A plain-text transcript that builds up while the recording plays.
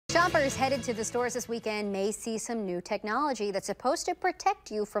Shoppers headed to the stores this weekend may see some new technology that's supposed to protect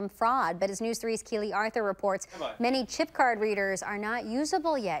you from fraud. But as News 3's Keely Arthur reports, many chip card readers are not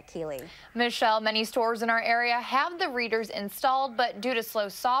usable yet, Keely. Michelle, many stores in our area have the readers installed, but due to slow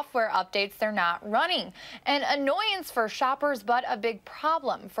software updates, they're not running. An annoyance for shoppers, but a big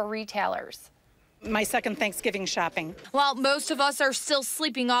problem for retailers. My second Thanksgiving shopping. While most of us are still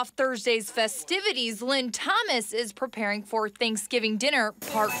sleeping off Thursday's festivities, Lynn Thomas is preparing for Thanksgiving dinner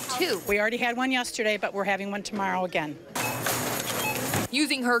part 2. We already had one yesterday, but we're having one tomorrow again.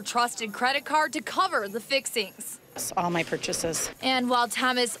 Using her trusted credit card to cover the fixings. All my purchases. And while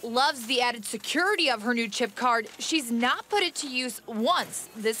Thomas loves the added security of her new chip card, she's not put it to use once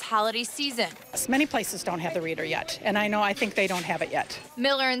this holiday season. Many places don't have the reader yet, and I think they don't have it yet.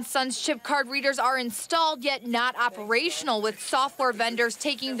 Miller & Sons chip card readers are installed yet not operational, with software vendors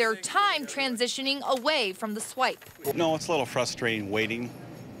taking their time transitioning away from the swipe. No, it's a little frustrating waiting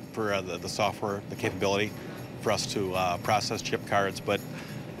for the software, the capability for us to process chip cards, but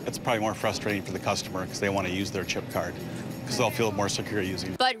it's probably more frustrating for the customer because they want to use their chip card because they'll feel more secure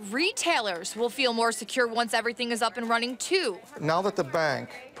using it. But retailers will feel more secure once everything is up and running too. Now that the bank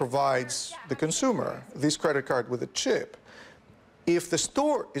provides the consumer this credit card with a chip, if the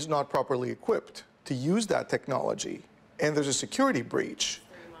store is not properly equipped to use that technology and there's a security breach,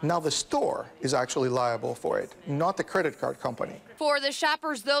 now the store is actually liable for it, not the credit card company. For the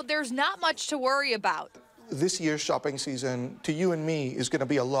shoppers, though, there's not much to worry about. This year's shopping season, to you and me, is going to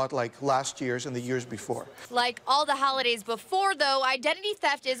be a lot like last year's and the years before. Like all the holidays before, though, identity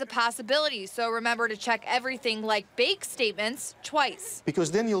theft is a possibility. So remember to check everything like bank statements twice. Because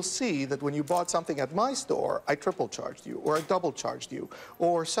then you'll see that when you bought something at my store, I triple charged you, or I double charged you,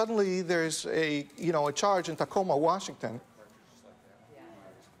 or suddenly there's a charge in Tacoma, Washington.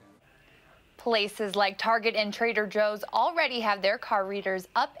 Places like Target and Trader Joe's already have their card readers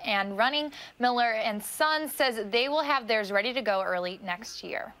up and running. Miller & Sons says they will have theirs ready to go early next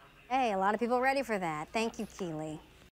year. Hey, a lot of people ready for that. Thank you, Keely.